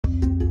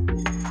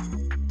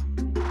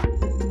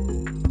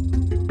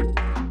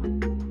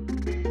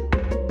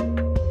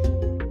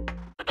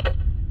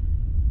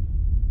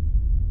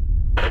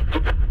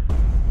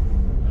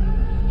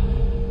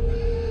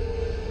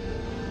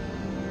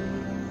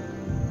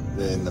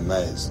They're in the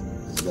maze.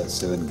 There's about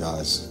 7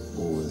 guys,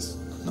 all with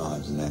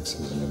knives and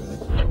axes and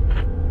everything.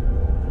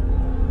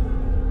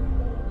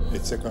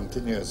 It's a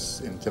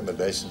continuous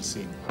intimidation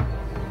scene.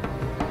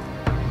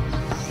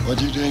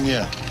 What are you doing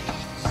here?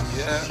 I'm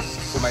here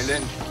for my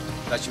land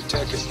that you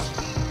take it.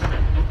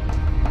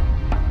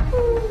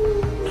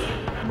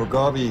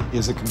 Mugabe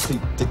is a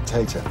complete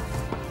dictator.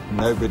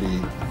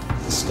 Nobody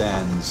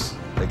stands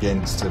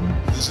against him.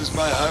 This is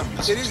my home.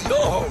 It is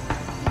your home.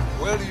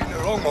 Well, you're in the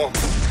wrong home.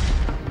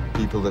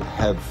 People that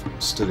have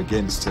stood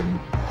against him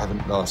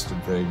haven't lasted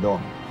very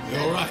long.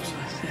 You're all right.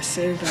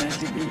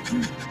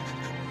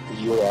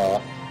 You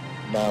are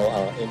now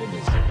our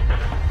enemy.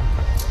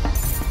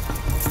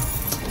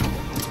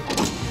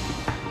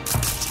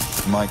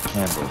 Mike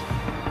Campbell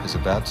is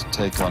about to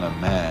take on a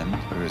man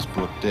who has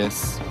brought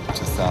death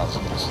to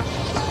thousands.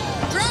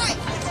 Drive!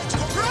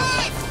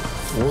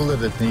 Drive! All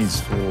that it needs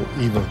for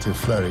evil to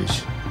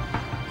flourish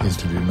is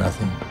to do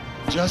nothing.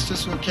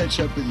 Justice will catch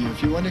up with you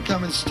if you want to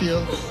come and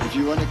steal, if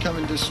you want to come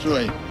and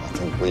destroy. I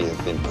think we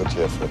have been put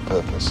here for a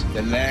purpose.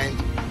 The land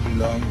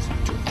belongs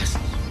to us.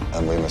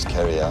 And we must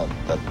carry out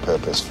that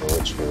purpose for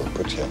which we were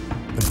put here.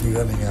 But we're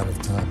running out of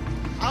time.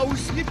 I will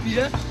sleep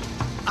here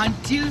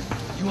until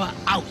you are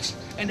out.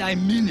 And I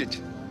mean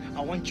it.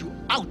 I want you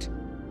out.